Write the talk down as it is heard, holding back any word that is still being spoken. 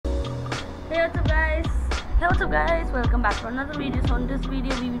Hey, what's up guys? Welcome back to another video. So in this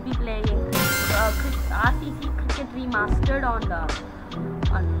video we will be playing RCC Cricket Remastered on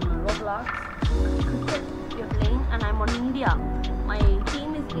Roblox. Cricket we are playing, and I'm on India. My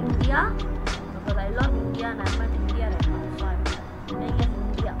team is India because I love India and I'm at India right now. So I'm playing as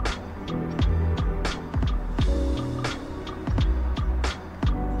India.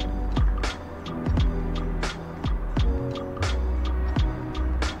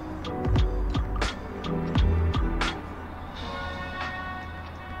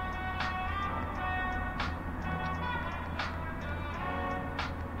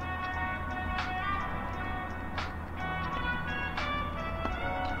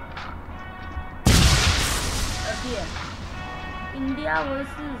 Here, India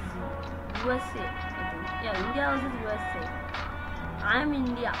versus USA. Yeah, India versus USA. I'm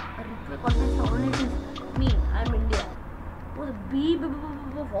India. What my sound is me. I'm India. What's B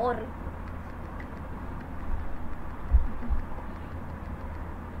for?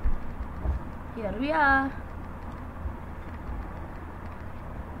 Here we are.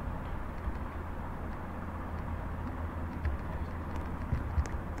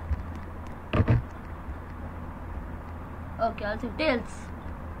 Okay, I'll say tails.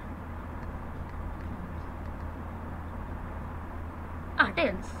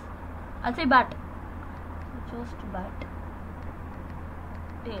 Tails. I'll say bat. Just bat.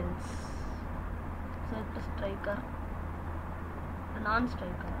 Tails. Select a striker. A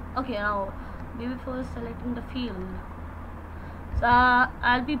non-striker. Okay, now maybe first selecting the field. So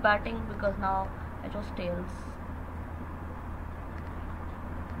I'll be batting because now I chose tails.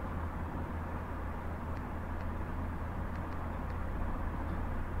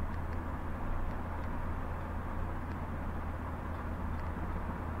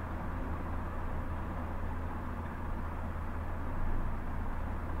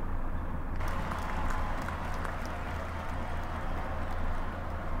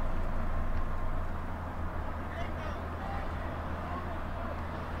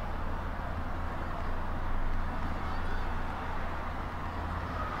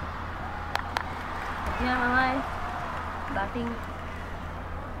 Yeah, my batting.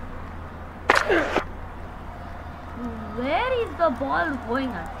 Where is the ball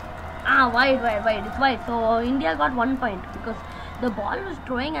going at? Wide. It's wide. So India got 1 point because the ball was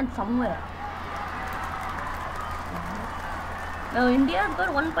throwing at somewhere. Now India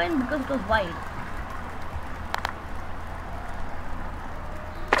got 1 point because it was wide.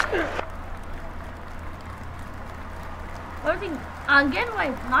 What do you think? Again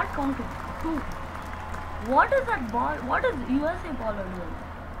wide, not counted. 2. What is that ball? What is USA bowler doing?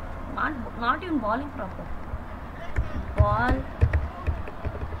 Not even bowling proper. Ball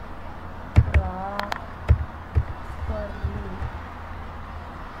properly.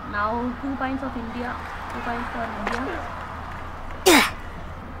 Now 2 points of India. 2 points for India.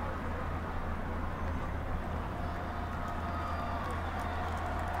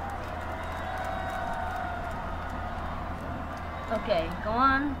 Okay, go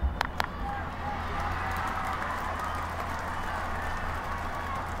on.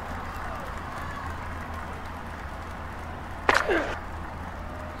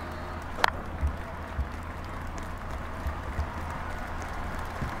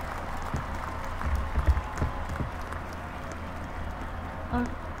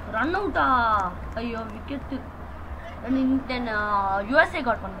 Run out. Ayyo, wicket. Then USA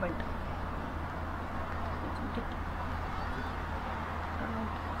got 1 point. Wicket. Run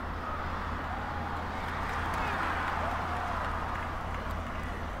out.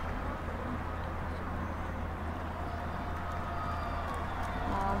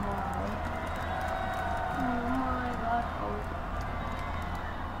 Oh my god. Out.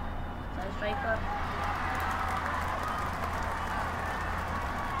 Side striker.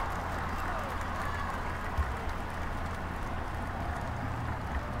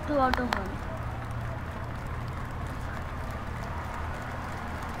 Two out of 1.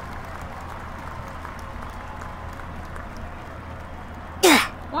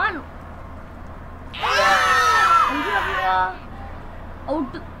 One.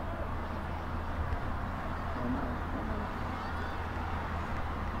 Out.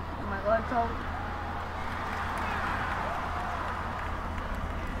 Oh my god, it's out.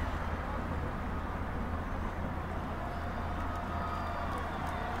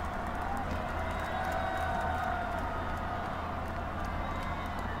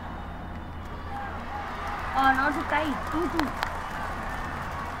 Now it's a tie. 2-2.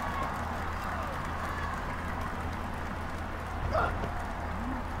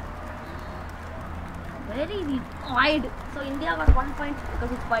 Very wide. So India got 1 point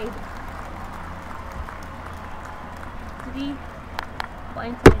because it's wide. 3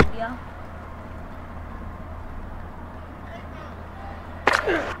 points for India.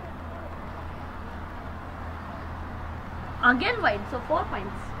 Again wide, so 4 points.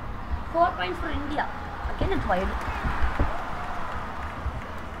 4 points for India. Again it's wide.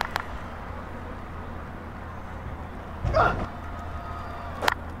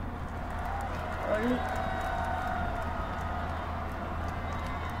 Early.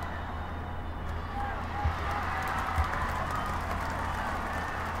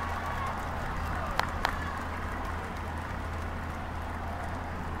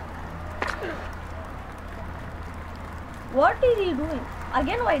 What is he doing?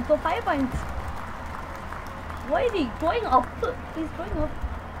 Again wide, so 5 points. Why is he going up? He's going up.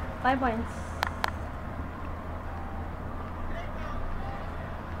 5 points.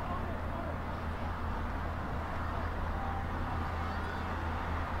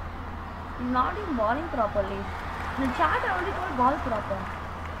 He's not even balling properly. In the chat I already told ball proper.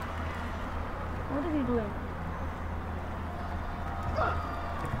 What is he doing?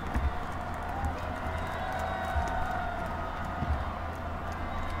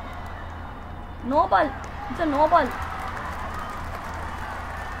 No ball. It's a no ball.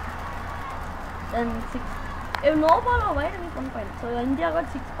 Then 6. If no ball or wide, only 1 point. So India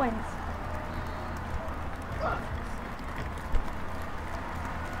got 6 points.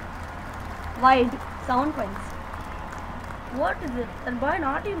 Wide, 7 points. What is it? That boy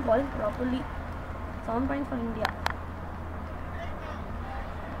not even balling properly. 7 points for India.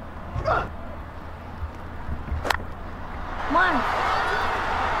 Come on.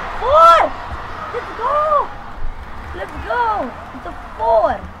 4! Let's go! Let's go! It's a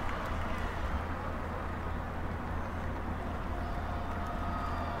 4!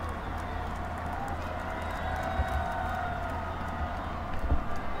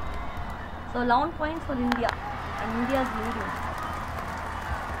 So 11 points for India, and India is leading.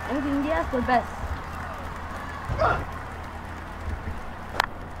 I think India is the best.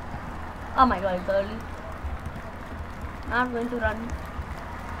 Oh my god, it's early. I'm going to run.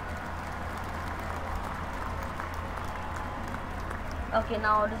 Okay,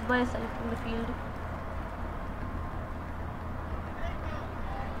 now this boy is selecting the field.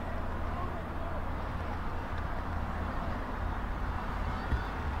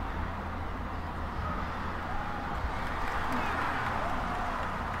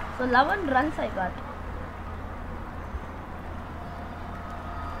 So 11 runs I got.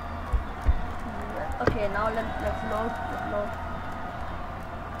 Okay, now let's load. Let's load.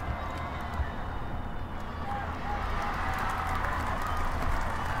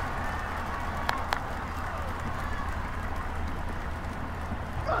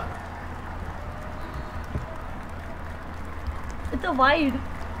 It's a wide.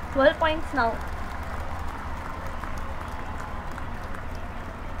 12 points now.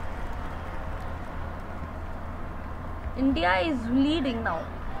 India is leading now.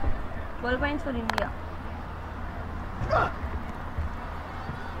 12 points for India.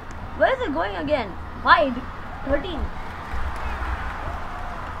 Where is it going again? Wide. 13.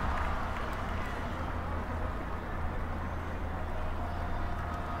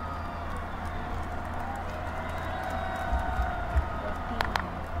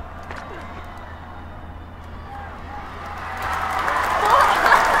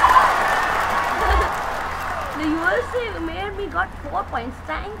 Made me got 4 points.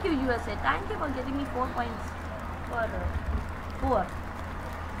 Thank you, USA. Thank you for getting me 4 points for 4.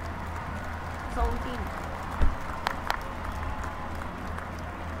 17.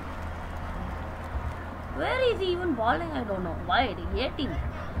 Where is he even balling? I don't know. Wide. 18.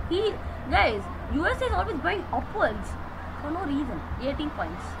 Guys, USA is always going upwards for no reason. 18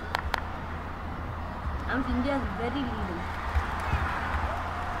 points. And India is very leading.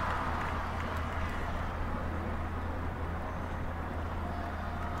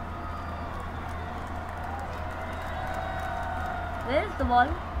 Where is the ball?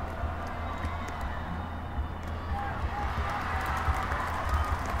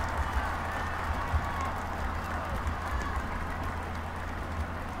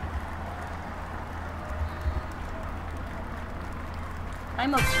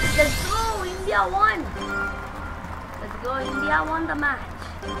 Time up. Let's go! India won! Let's go! India won the match.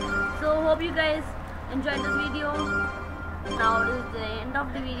 So hope you guys enjoyed this video. Now it is the end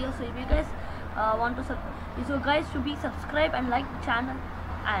of the video. So if you guys want to guys should be subscribe and like the channel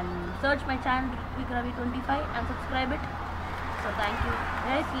and search my channel Ravi25 and subscribe it. So thank you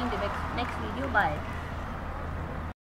guys. See you in the next video. Bye.